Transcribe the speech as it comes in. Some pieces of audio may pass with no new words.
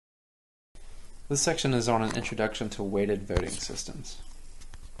This section is on an introduction to weighted voting systems.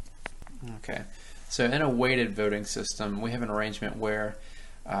 Okay, so in a weighted voting system, we have an arrangement where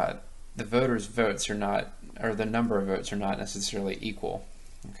the voters' votes are not, or the number of votes are not necessarily equal.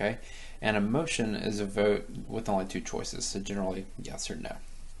 Okay, and a motion is a vote with only two choices, so generally yes or no.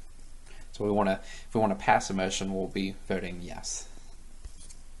 So if we want to pass a motion, we'll be voting yes.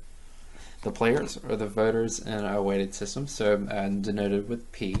 The players are the voters in a weighted system, so denoted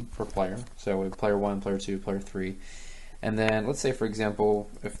with P for player. So we have player 1, player 2, player 3. And then let's say, for example,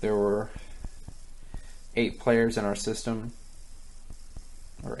 if there were 8 players in our system,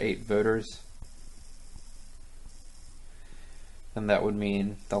 or 8 voters, then that would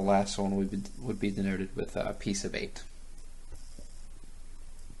mean the last one would be denoted with a P sub 8.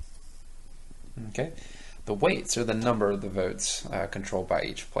 Okay. The weights are the number of the votes controlled by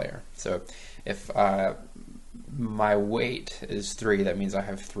each player. So if my weight is 3, that means I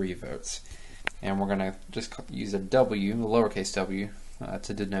have 3 votes. And we're going to just use a W, a lowercase w,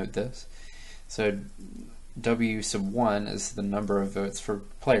 to denote this. So W sub 1 is the number of votes for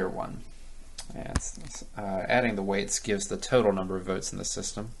player 1. And adding the weights gives the total number of votes in the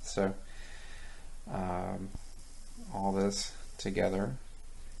system. So all this together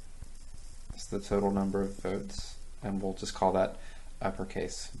is the total number of votes, and we'll just call that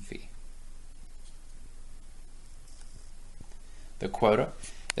uppercase V. The quota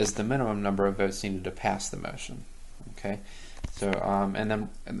is the minimum number of votes needed to pass the motion. Okay, so and then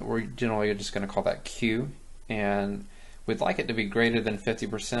we're generally just going to call that Q, and we'd like it to be greater than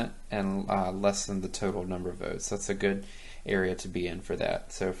 50% and less than the total number of votes. That's a good area to be in for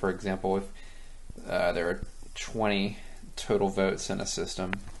that. So for example, if there are 20 total votes in a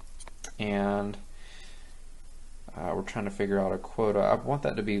system, and we're trying to figure out a quota. I want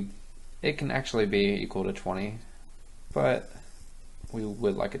that to be, it can actually be equal to 20, but we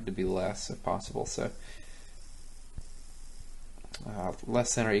would like it to be less if possible. So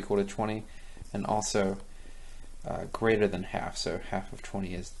less than or equal to 20, and also greater than half. So half of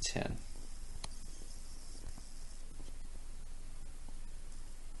 20 is 10.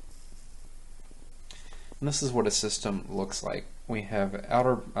 And this is what a system looks like. We have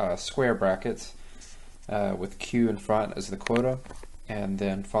outer square brackets with Q in front as the quota, and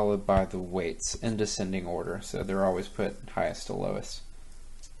then followed by the weights in descending order. So they're always put highest to lowest.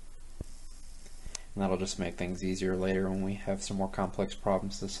 And that'll just make things easier later when we have some more complex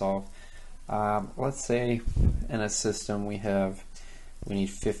problems to solve. Let's say in a system we need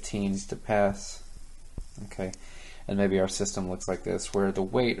 15 to pass. Okay, and maybe our system looks like this, where the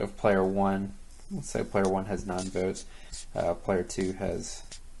weight of player 1, let's say player 1 has 9 votes, player 2 has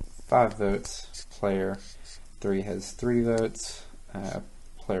 5 votes, player 3 has 3 votes,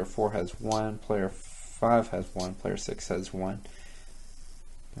 player 4 has 1, player 5 has 1, player 6 has 1.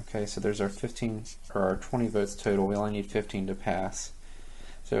 Okay, so there's our 15 or our 20 votes total. We only need 15 to pass.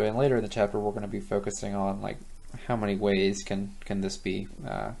 So later in the chapter, we're going to be focusing on like how many ways can this be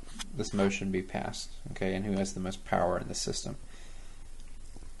this motion be passed. Okay, and who has the most power in the system.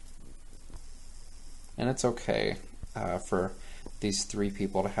 And it's okay for these 3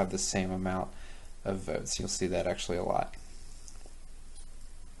 people to have the same amount of votes. You'll see that actually a lot.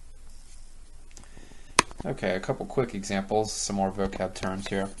 Okay, a couple quick examples, some more vocab terms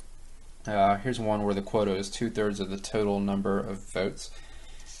here. Here's one where the quota is 2/3 of the total number of votes.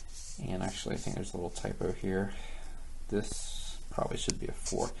 And actually, I think there's a little typo here. This probably should be a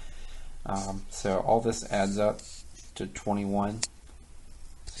 4. So all this adds up to 21.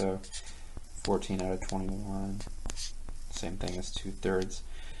 So 14 out of 21, same thing as 2/3.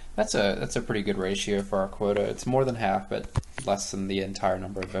 That's a pretty good ratio for our quota. It's more than half, but less than the entire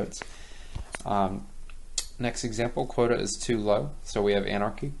number of votes. Next example, quota is too low, so we have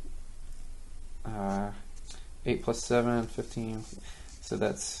anarchy. 8 plus 7, 15. So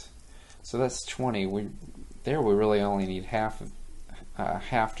that's 20. We really only need half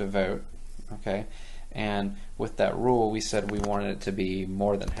to vote. Okay, and with that rule, we said we wanted it to be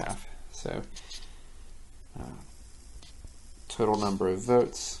more than half. So total number of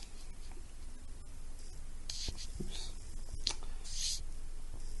votes. Oops.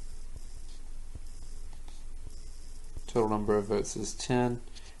 Total number of votes is 10.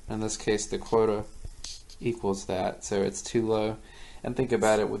 In this case, the quota equals that, so it's too low. And think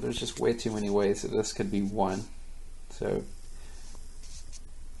about it, there's just way too many ways that this could be 1. So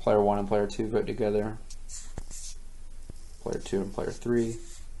player 1 and player 2 vote together. Player 2 and player 3.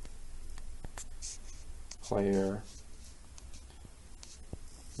 Player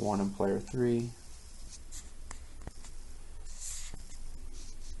 1 and player 3.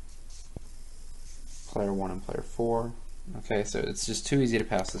 Player 1 and player 4. Okay, so it's just too easy to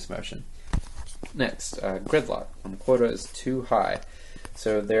pass this motion. Next, gridlock. When the quota is too high.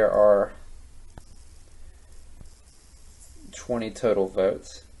 So there are 20 total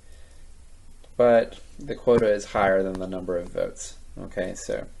votes, but the quota is higher than the number of votes. Okay,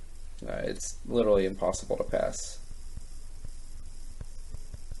 so it's literally impossible to pass.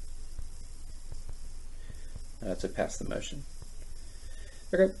 The motion.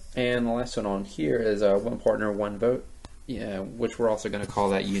 Okay, and the last one on here is one partner, one vote, which we're also going to call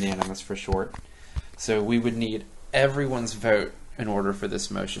that unanimous for short. So we would need everyone's vote in order for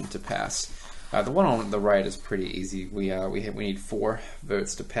this motion to pass. The one on the right is pretty easy. We need 4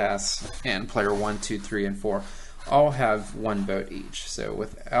 votes to pass, and player 1, 2, 3, and 4 all have 1 vote each. So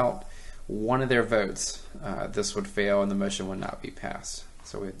without one of their votes, this would fail and the motion would not be passed.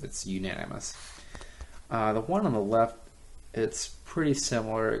 So it's unanimous. The one on the left, it's pretty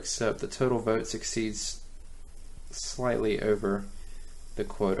similar, except the total votes exceeds slightly over the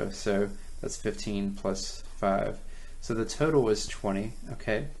quota. So that's 15 plus 5. So the total is 20,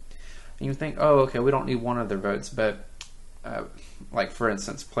 okay? And you think, oh, okay, we don't need one of their votes, but like for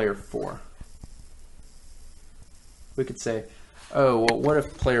instance, player 4. We could say, oh, well, what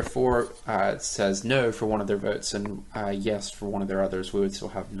if player 4 says no for one of their votes and yes for one of their others? We would still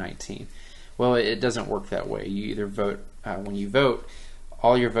have 19. Well, it doesn't work that way. You either vote, when you vote,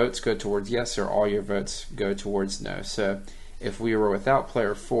 all your votes go towards yes or all your votes go towards no. So if we were without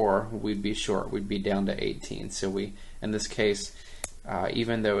player 4, we'd be short. We'd be down to 18. So we, in this case,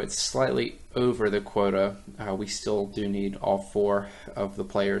 even though it's slightly over the quota, we still do need all 4 of the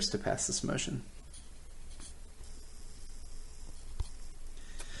players to pass this motion.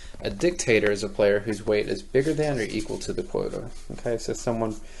 A dictator is a player whose weight is bigger than or equal to the quota. Okay, so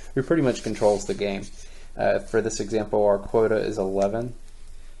someone who pretty much controls the game. For this example, our quota is 11,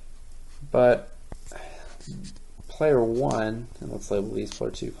 but player 1, and let's label these player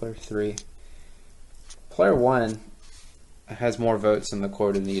 2, player 3. Player 1 has more votes than the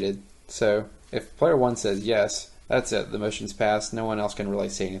quota needed. So if player 1 says yes, that's it. The motion's passed. No one else can really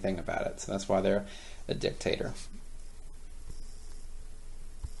say anything about it. So that's why they're a dictator.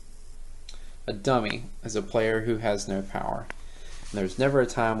 A dummy is a player who has no power. And there's never a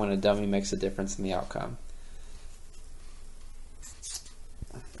time when a dummy makes a difference in the outcome.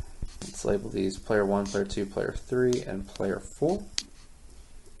 Let's label these player 1, player 2, player 3, and player 4.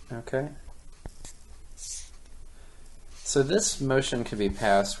 Okay. So this motion can be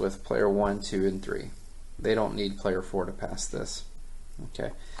passed with player 1, 2, and 3. They don't need player 4 to pass this.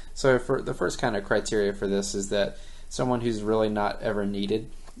 Okay. So for the first kind of criteria for this is that someone who's really not ever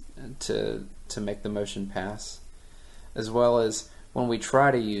needed to make the motion pass, as well as when we try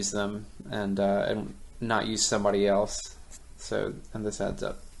to use them and not use somebody else. So, and this adds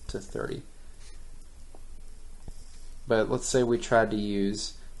up to 30. But let's say we tried to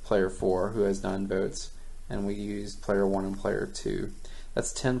use player 4 who has 9 votes, and we used player 1 and player 2.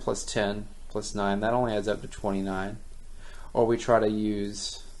 That's 10 plus 10 plus 9. That only adds up to 29. Or we try to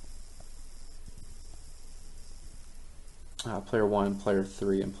use player 1, player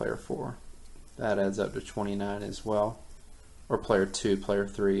 3, and player 4. That adds up to 29 as well. Or player 2, player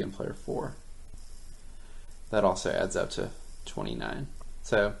 3, and player 4. That also adds up to 29.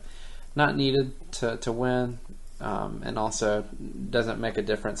 So not needed to win, and also doesn't make a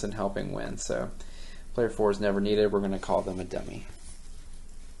difference in helping win. So player 4 is never needed. We're going to call them a dummy.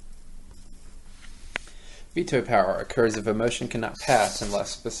 Veto power occurs if a motion cannot pass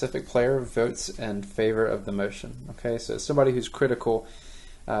unless a specific player votes in favor of the motion. Okay, so somebody who's critical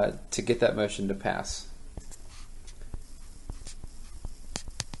to get that motion to pass.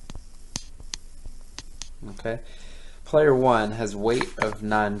 Okay, player 1 has weight of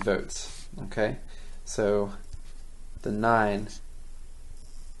 9 votes. Okay, so the 9,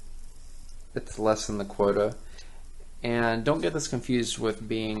 it's less than the quota. And don't get this confused with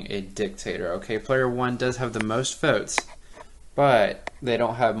being a dictator. Okay, player 1 does have the most votes, but they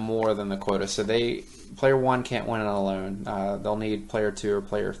don't have more than the quota. So player 1 can't win it alone. They'll need player 2 or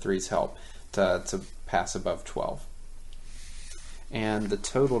player 3's help to pass above 12. And the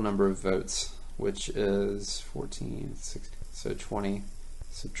total number of votes, which is 14, 16, so 20,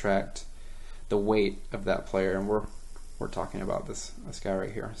 subtract the weight of that player, and we're talking about this guy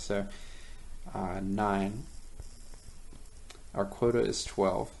right here. So 9. Our quota is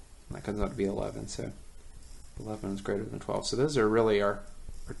 12. That comes out to be 11, so 11 is greater than 12. So those are really our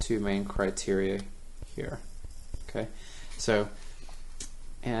 2 main criteria here. Okay, so,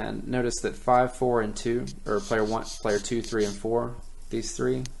 and notice that 5, 4, and 2, or player 1, player 2, 3, and 4, these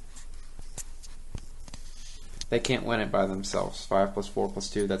 3, they can't win it by themselves. 5 plus 4 plus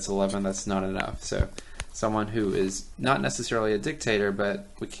 2, that's 11, that's not enough. So someone who is not necessarily a dictator, but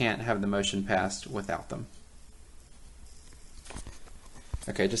we can't have the motion passed without them.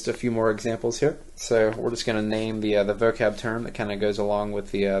 Okay, just a few more examples here. So we're just going to name the vocab term that kind of goes along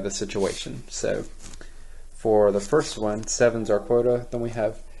with the situation. So for the first one, 7's our quota. Then we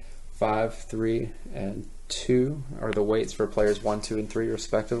have 5, 3, and 2 are the weights for players 1, 2, and 3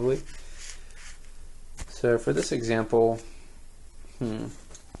 respectively. So for this example,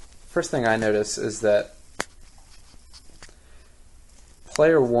 first thing I notice is that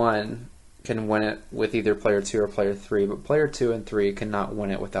player 1 can win it with either player 2 or player 3, but player 2 and 3 cannot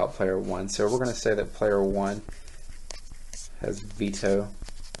win it without player 1. So we're going to say that player 1 has veto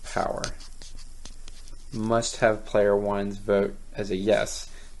power. Must have player 1's vote as a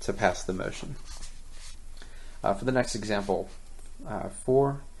yes to pass the motion. For the next example,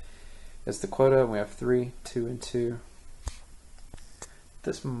 4 is the quota. We have 3, 2, and 2.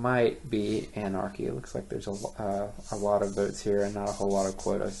 This might be anarchy. It looks like there's a lot of votes here and not a whole lot of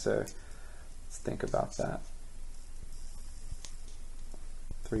quota, so let's think about that.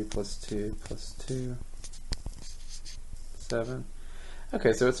 3 plus 2 plus 2, 7.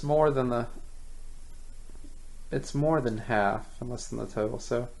 Okay, so it's more than half and less than the total,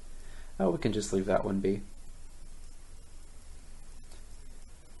 so we can just leave that one be.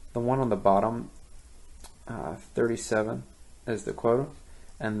 The one on the bottom, 37 is the quota,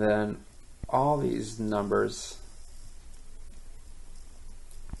 and then all these numbers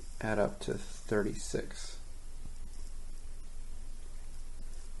add up to 36.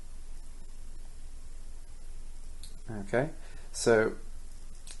 Okay, so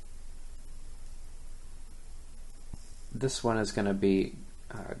this one is going to be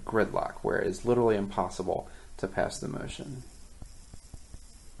gridlock, where it's literally impossible to pass the motion.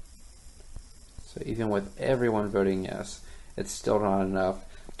 So even with everyone voting yes, it's still not enough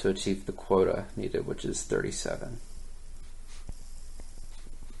to achieve the quota needed, which is 37.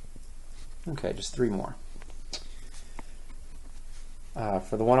 Okay, just 3 more.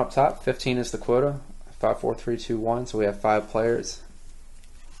 For the one up top, 15 is the quota. 5, 4, 3, 2, 1, so we have 5 players.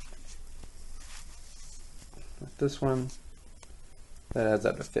 With this one, that adds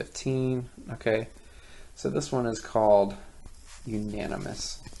up to 15. Okay, so this one is called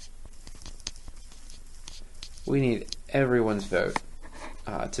unanimous. We need everyone's vote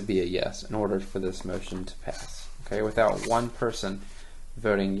to be a yes in order for this motion to pass. Okay, without one person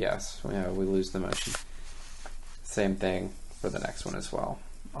voting yes, we lose the motion. Same thing for the next one as well.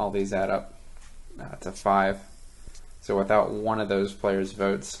 All these add up to 5. So without one of those players'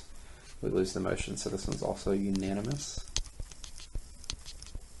 votes, we lose the motion. So this one's also unanimous.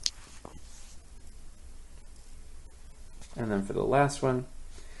 And then for the last one,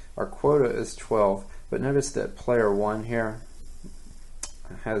 our quota is 12, but notice that player 1 here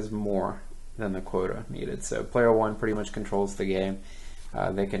has more than the quota needed. So player 1 pretty much controls the game.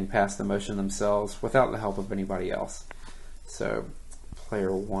 They can pass the motion themselves without the help of anybody else. So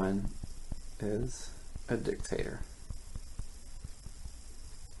player 1 is a dictator.